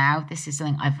right now. This is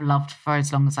something I've loved for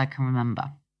as long as I can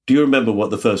remember. Do you remember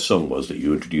what the first song was that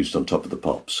you introduced on Top of the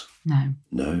Pops? No.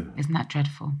 No. Isn't that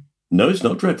dreadful? No, it's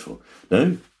not dreadful.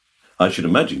 No. I should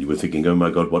imagine you were thinking, oh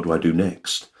my God, what do I do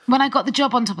next? When I got the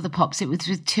job on Top of the Pops, it was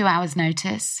with 2 hours'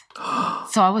 notice.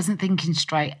 So I wasn't thinking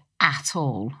straight at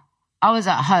all. I was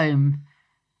at home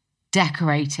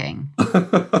decorating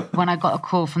when I got a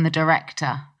call from the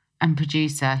director and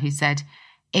producer who said,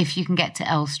 if you can get to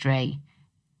Elstree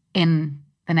in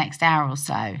the next hour or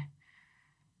so,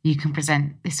 you can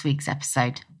present this week's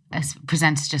episode. A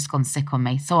presenter's just gone sick on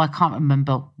me, so I can't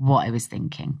remember what I was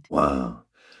thinking. Wow.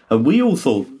 And we all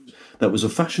thought that was a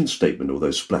fashion statement, all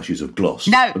those splashes of gloss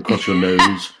No. across your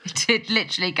nose. It did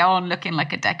literally go on looking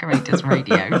like a decorator's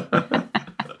radio.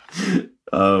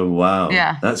 Oh, wow.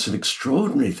 Yeah. That's an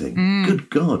extraordinary thing. Good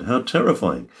God, how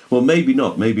terrifying. Well, maybe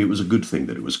not. Maybe it was a good thing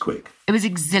that it was quick. It was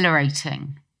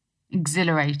exhilarating.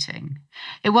 Exhilarating.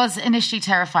 It was initially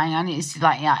terrifying. And it's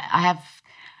like, yeah, I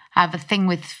have a thing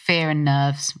with fear and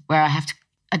nerves where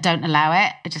I don't allow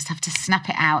it. I just have to snap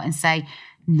it out and say,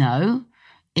 no,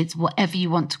 it's whatever you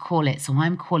want to call it. So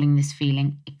I'm calling this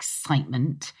feeling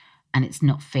excitement, and it's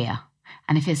not fear.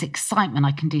 And if it's excitement,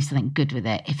 I can do something good with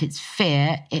it. If it's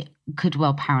fear, it could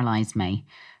well paralyze me.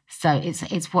 So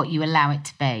it's what you allow it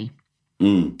to be.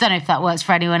 Don't know if that works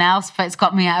for anyone else, but it's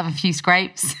got me out of a few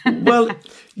scrapes. Well,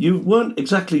 you weren't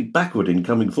exactly backward in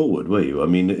coming forward, were you? I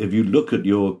mean, if you look at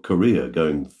your career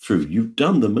going through, you've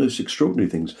done the most extraordinary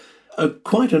things at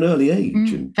quite an early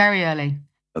age. And Very early.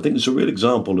 I think it's a real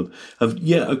example of,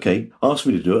 yeah, okay, ask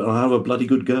me to do it and I'll have a bloody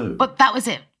good go. But that was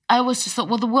it. I always just thought,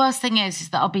 well, the worst thing is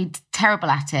that I'll be terrible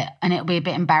at it and it'll be a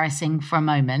bit embarrassing for a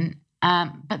moment,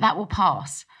 but that will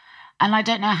pass. And I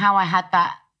don't know how I had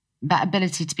that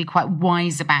ability to be quite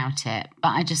wise about it, but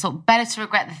I just thought better to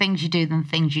regret the things you do than the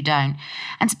things you don't.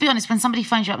 And to be honest, when somebody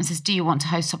phones you up and says, do you want to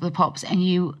host Top of the Pops? And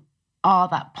you are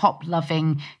that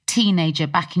pop-loving teenager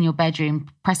back in your bedroom,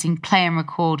 pressing play and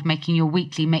record, making your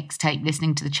weekly mixtape,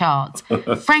 listening to the charts.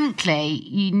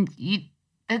 Frankly,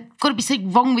 there's got to be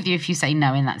something wrong with you if you say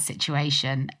no in that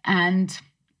situation. And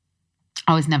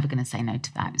I was never going to say no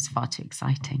to that. It was far too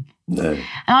exciting. No.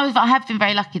 And I have been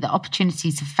very lucky that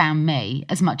opportunities have found me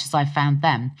as much as I've found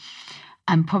them.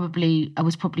 And I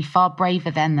was probably far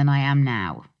braver then than I am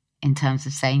now in terms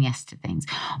of saying yes to things.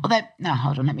 Although, no,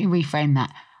 hold on, let me reframe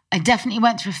that. I definitely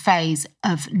went through a phase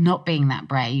of not being that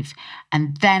brave.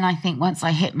 And then I think once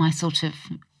I hit my sort of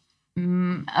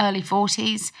early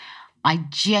 40s, I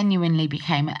genuinely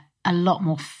became a lot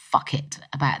more fuck it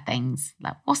about things.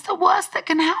 Like, what's the worst that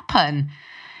can happen?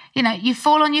 You know, you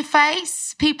fall on your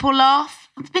face, people laugh.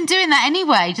 I've been doing that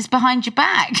anyway, just behind your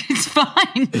back. It's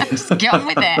fine. Just get on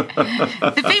with it.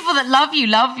 The people that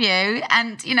love you.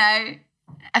 And, you know,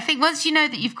 I think once you know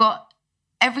that you've got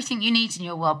everything you need in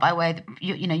your world by way of,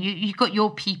 you've got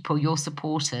your people, your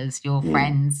supporters, your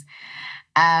friends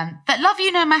that love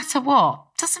you no matter what.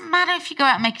 Doesn't matter if you go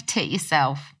out and make a tit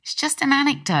yourself. It's just an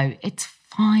anecdote. It's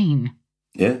fine.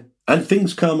 Yeah. And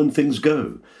things come and things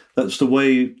go. That's the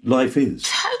way life is.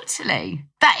 Totally.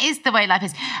 That is the way life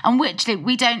is. And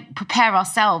we don't prepare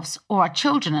ourselves or our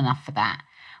children enough for that.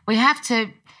 We have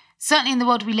to, certainly in the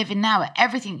world we live in now,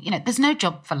 everything, there's no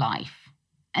job for life.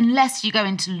 Unless you go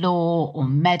into law or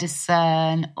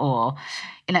medicine or,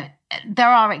 there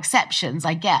are exceptions,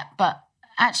 I get, but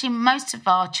actually most of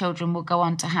our children will go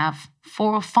on to have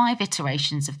 4 or 5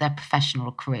 iterations of their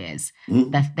professional careers,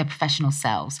 their professional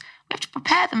selves. We have to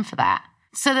prepare them for that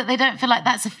so that they don't feel like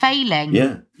that's a failing.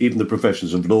 Yeah, even the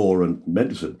professions of law and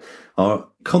medicine are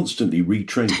constantly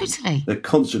retraining. Totally. They're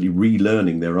constantly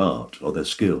relearning their art or their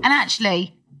skill. And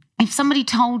actually, if somebody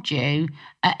told you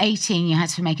at 18 you had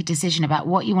to make a decision about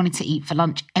what you wanted to eat for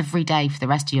lunch every day for the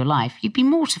rest of your life, you'd be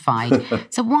mortified.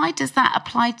 So why does that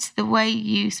apply to the way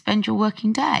you spend your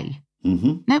working day?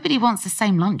 Mm-hmm. Nobody wants the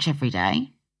same lunch every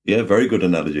day. Yeah, very good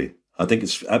analogy. I think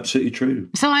it's absolutely true.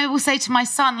 So I will say to my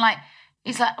son,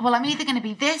 he's like, well, I'm either going to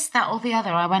be this, that, or the other.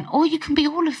 I went, or you can be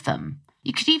all of them.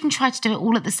 You could even try to do it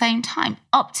all at the same time.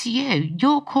 Up to you.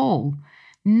 Your call.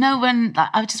 No one,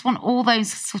 I just want all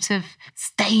those sort of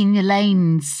stay in your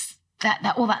lanes,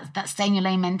 that stay in your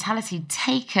lane mentality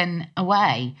taken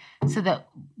away so that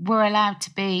we're allowed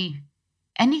to be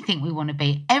anything we want to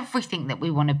be, everything that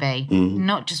we want to be,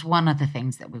 not just one of the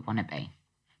things that we want to be.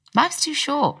 Life's too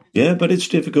short. Yeah, but it's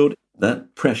difficult.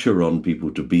 That pressure on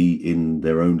people to be in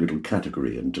their own little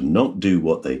category and to not do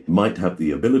what they might have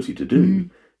the ability to do,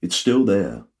 it's still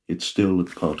there. It's still a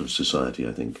part of society,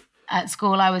 I think. At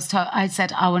school, I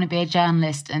said, I want to be a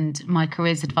journalist, and my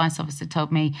careers advice officer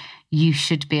told me, you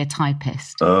should be a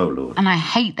typist. Oh, Lord. And I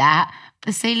hate that.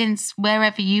 The ceiling's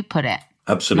wherever you put it.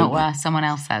 Absolutely. Not where someone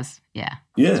else says. Yeah.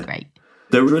 Yeah. That's great.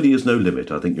 There really is no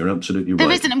limit. I think you're absolutely right.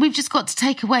 There isn't, and we've just got to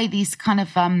take away these kind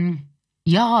of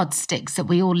yardsticks that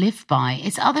we all live by.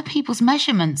 It's other people's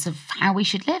measurements of how we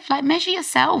should live. Like, measure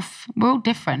yourself. We're all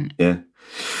different. Yeah.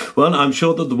 Well, I'm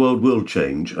sure that the world will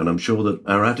change, and I'm sure that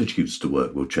our attitudes to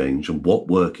work will change, and what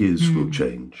work is will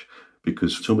change,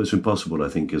 because it's almost impossible, I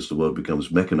think, as the world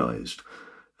becomes mechanised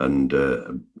and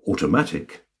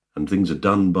automatic, and things are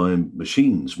done by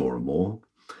machines more and more,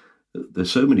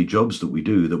 there's so many jobs that we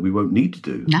do that we won't need to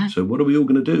do. No. So what are we all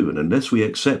going to do? And unless we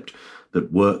accept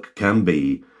that work can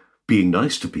be being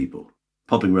nice to people,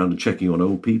 popping around and checking on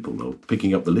old people or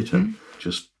picking up the litter,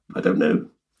 just, I don't know,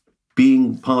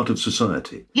 being part of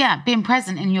society. Yeah, being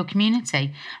present in your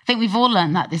community. I think we've all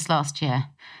learned that this last year.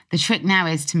 The trick now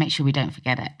is to make sure we don't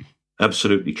forget it.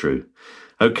 Absolutely true.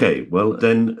 Okay, well,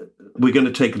 then we're going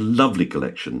to take a lovely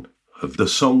collection of the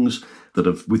songs that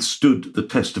have withstood the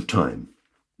test of time.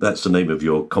 That's the name of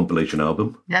your compilation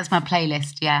album? That's my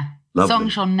playlist, yeah. Lovely.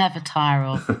 Songs you'll never tire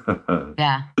of.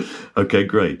 Yeah. Okay,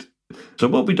 great. So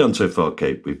what have we done so far,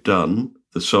 Kate? We've done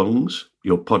the songs,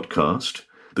 your podcast,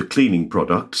 the cleaning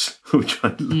products, which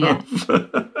I love.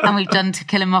 Yeah. And we've done To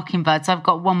Kill a Mockingbird, so I've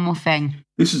got one more thing.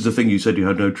 This is the thing you said you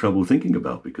had no trouble thinking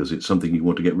about because it's something you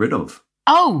want to get rid of.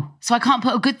 Oh, so I can't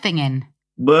put a good thing in?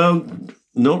 Well,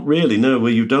 not really, no.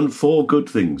 Well, you've done 4 good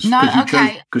things. No,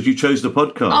 okay. Because you chose the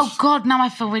podcast. Oh, God, now I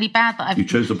feel really bad that You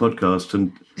chose the podcast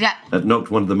and that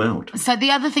knocked one of them out. So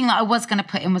the other thing that I was going to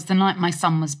put in was the night my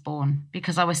son was born,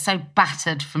 because I was so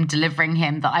battered from delivering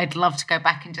him that I'd love to go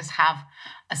back and just have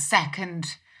a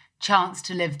second chance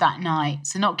to live that night.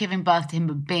 So not giving birth to him,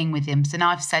 but being with him. So now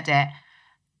I've said it,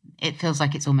 it feels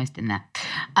like it's almost in there.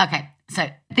 Okay, so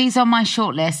these are my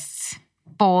shortlists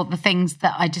for the things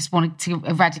that I just wanted to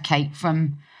eradicate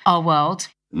from our world.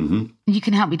 Mm-hmm. You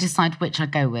can help me decide which I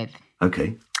go with.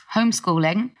 Okay.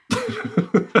 Homeschooling.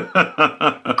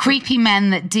 Creepy men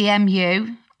that DM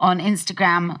you on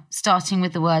Instagram, starting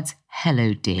with the words,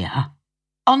 "Hello, dear."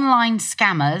 Online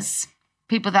scammers,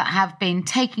 people that have been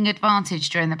taking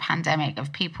advantage during the pandemic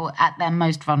of people at their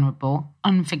most vulnerable,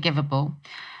 unforgivable.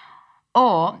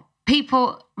 Or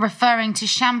people referring to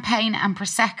champagne and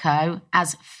Prosecco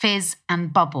as fizz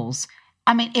and bubbles.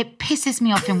 I mean, it pisses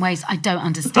me off in ways I don't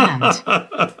understand.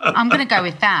 I'm going to go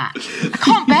with that. I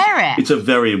can't bear it. It's a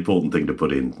very important thing to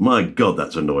put in. My God,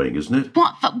 that's annoying, isn't it?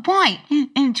 What? But why?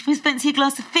 And we fancy a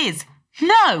glass of fizz?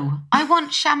 No, I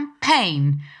want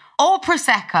champagne or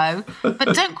Prosecco,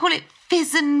 but don't call it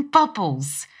fizz and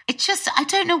bubbles. It's just, I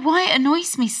don't know why it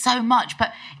annoys me so much,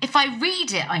 but if I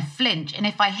read it, I flinch. And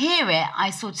if I hear it,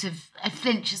 I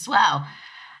flinch as well.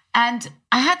 And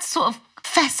I had to sort of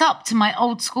fess up to my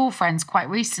old school friends quite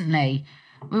recently.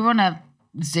 We were on a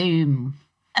Zoom.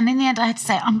 And in the end, I had to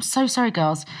say, "I'm so sorry,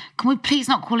 girls. Can we please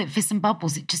not call it fizz and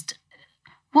bubbles? It just,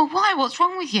 well, why? What's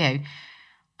wrong with you?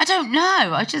 I don't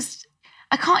know. I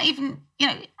can't even,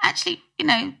 actually,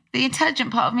 the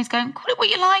intelligent part of me is going, call it what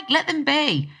you like. Let them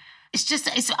be.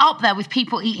 It's up there with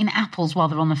people eating apples while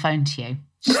they're on the phone to you.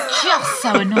 It's just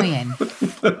so annoying.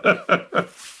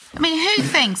 I mean, who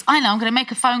thinks, I know, I'm going to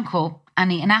make a phone call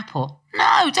and eat an apple?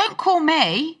 No, don't call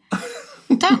me.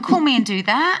 Don't call me and do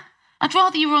that. I'd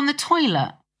rather you were on the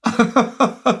toilet.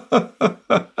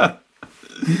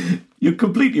 You're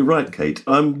completely right, Kate.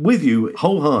 I'm with you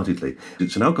wholeheartedly.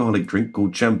 It's an alcoholic drink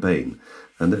called champagne,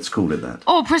 and let's call it that.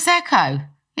 Or Prosecco.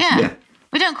 Yeah.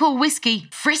 We don't call whiskey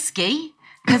frisky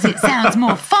because it sounds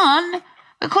more fun.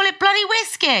 We call it bloody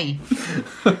whiskey.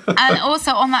 And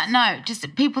also on that note, just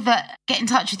people that get in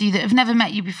touch with you that have never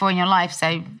met you before in your life,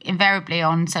 so invariably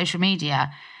on social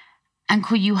media, and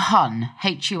call you hun,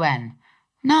 H-U-N.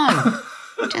 No,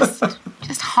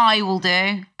 just hi will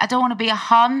do. I don't want to be a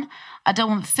hun. I don't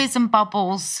want fizz and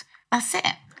bubbles. That's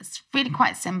it. It's really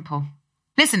quite simple.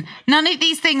 Listen, none of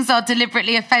these things are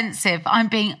deliberately offensive. I'm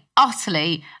being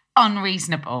utterly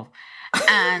unreasonable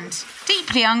and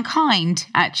deeply unkind,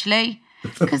 actually.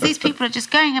 Because these people are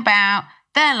just going about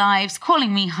their lives,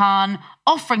 calling me hun,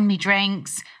 offering me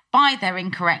drinks by their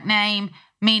incorrect name,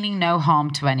 meaning no harm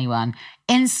to anyone.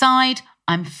 Inside,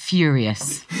 I'm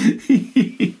furious.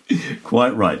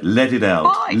 Quite right. Let it out.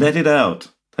 Why? Let it out.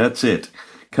 That's it.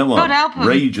 Come on. God help 'em.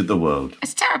 Rage at the world.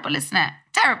 It's terrible, isn't it?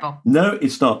 Terrible. No,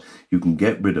 it's not. You can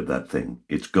get rid of that thing.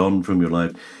 It's gone from your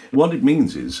life. What it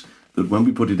means is that when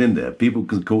we put it in there, people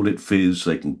can call it fizz,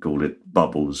 they can call it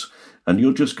bubbles, and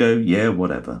you'll just go, yeah,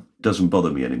 whatever. Doesn't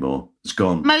bother me anymore. It's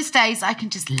gone. Most days I can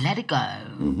just let it go.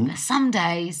 Mm-hmm. But some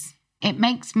days it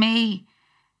makes me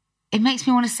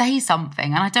want to say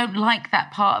something, and I don't like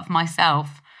that part of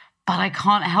myself, but I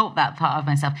can't help that part of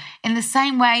myself. In the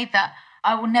same way that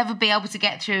I will never be able to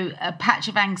get through a patch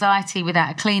of anxiety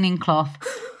without a cleaning cloth,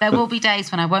 there will be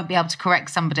days when I won't be able to correct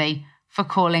somebody for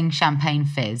calling champagne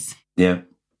fizz. Yeah.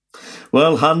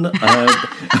 Well, hun,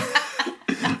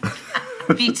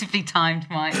 Beautifully timed,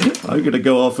 Mike. I'm going to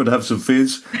go off and have some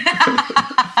fizz.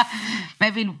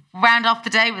 Maybe round off the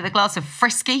day with a glass of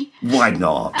Frisky. Why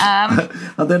not?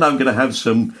 And then I'm going to have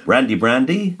some brandy.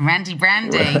 Randy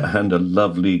Brandy. And a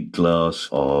lovely glass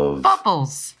of...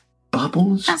 Bubbles.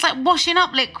 bubbles? Sounds like washing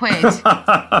up liquid.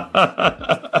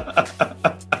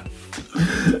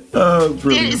 Oh,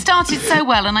 brilliant. It started so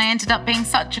well and I ended up being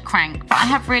such a crank. But I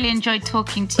have really enjoyed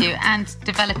talking to you and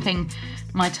developing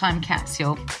my time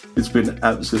capsule. It's been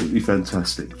absolutely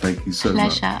fantastic. Thank you so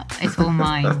much. Pleasure. It's all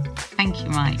mine. Thank you,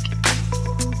 Mike.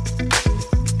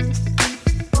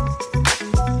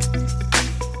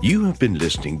 You have been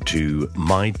listening to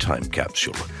My Time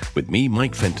Capsule with me,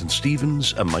 Mike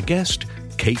Fenton-Stevens, and my guest,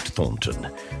 Kate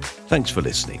Thornton. Thanks for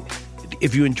listening.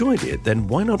 If you enjoyed it, then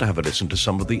why not have a listen to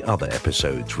some of the other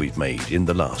episodes we've made in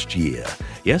the last year?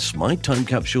 Yes, My Time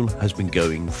Capsule has been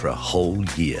going for a whole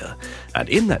year. And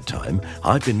in that time,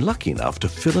 I've been lucky enough to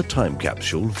fill a time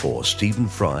capsule for Stephen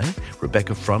Fry,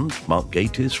 Rebecca Front, Mark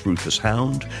Gatiss, Rufus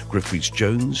Hound, Griff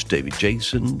Rhys-Jones, David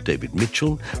Jason, David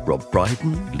Mitchell, Rob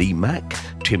Brydon, Lee Mack,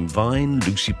 Tim Vine,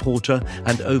 Lucy Porter,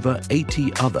 and over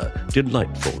 80 other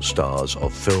delightful stars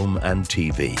of film and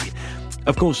TV.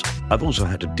 Of course, I've also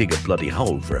had to dig a bloody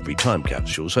hole for every time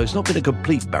capsule, so it's not been a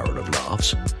complete barrel of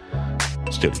laughs.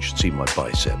 Still, you should see my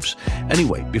biceps.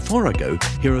 Anyway, before I go,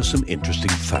 here are some interesting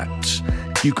facts.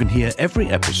 You can hear every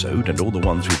episode and all the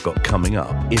ones we've got coming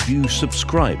up if you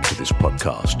subscribe to this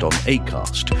podcast on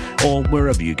Acast or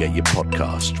wherever you get your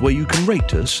podcasts, where you can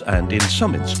rate us and, in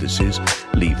some instances,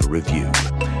 leave a review.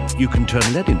 You can turn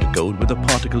lead into gold with a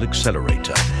particle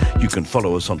accelerator. You can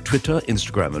follow us on Twitter,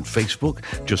 Instagram and Facebook.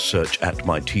 Just search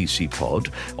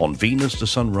 @MyTCPod. On Venus, the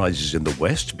sun rises in the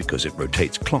west because it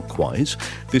rotates clockwise.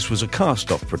 This was a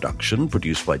cast-off production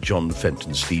produced by John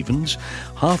Fenton-Stevens.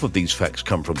 Half of these facts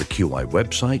come from the QI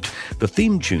website. The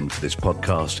theme tune for this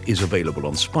podcast is available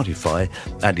on Spotify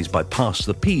and is by Pass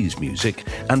the Peas Music,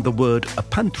 and the word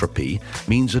apanthropy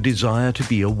means a desire to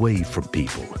be away from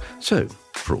people. So,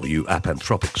 for all you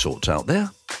apanthropic sorts out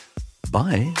there,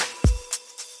 bye.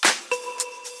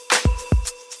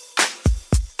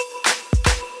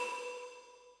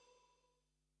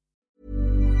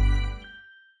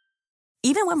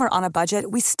 Even when we're on a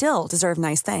budget, we still deserve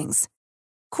nice things.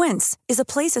 Quince is a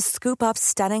place to scoop up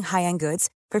stunning high-end goods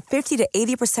for 50 to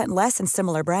 80% less than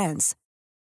similar brands.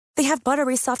 They have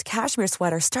buttery soft cashmere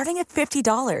sweaters starting at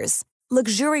 $50,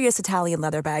 luxurious Italian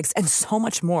leather bags, and so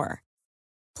much more.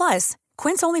 Plus,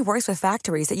 Quince only works with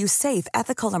factories that use safe,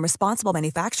 ethical, and responsible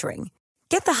manufacturing.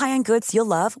 Get the high-end goods you'll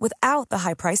love without the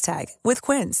high price tag with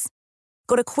Quince.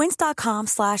 Go to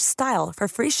quince.com/style for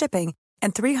free shipping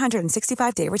and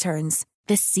 365-day returns.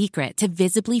 The secret to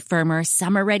visibly firmer,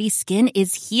 summer-ready skin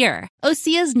is here.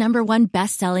 Osea's #1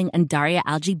 best-selling Undaria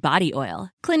Algae Body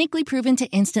Oil. Clinically proven to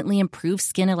instantly improve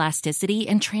skin elasticity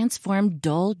and transform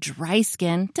dull, dry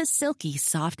skin to silky,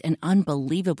 soft, and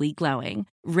unbelievably glowing.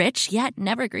 Rich yet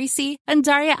never greasy,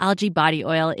 Undaria Algae Body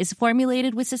Oil is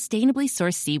formulated with sustainably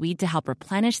sourced seaweed to help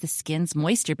replenish the skin's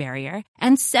moisture barrier,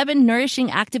 and 7 nourishing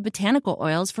active botanical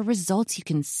oils for results you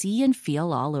can see and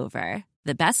feel all over.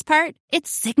 The best part?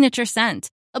 Its signature scent.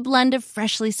 A blend of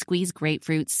freshly squeezed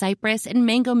grapefruit, cypress, and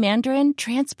mango mandarin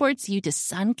transports you to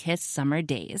sun-kissed summer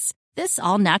days. This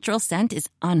all-natural scent is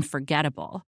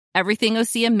unforgettable. Everything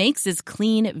Osea makes is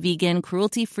clean, vegan,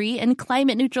 cruelty-free, and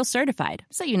climate-neutral certified,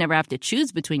 so you never have to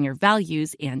choose between your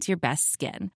values and your best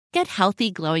skin. Get healthy,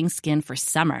 glowing skin for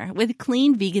summer with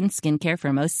clean, vegan skincare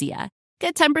from Osea.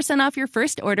 Get 10% off your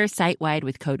first order site-wide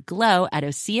with code GLOW at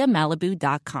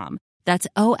OseaMalibu.com. That's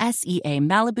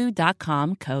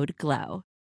OSEAMalibu.com, code GLOW.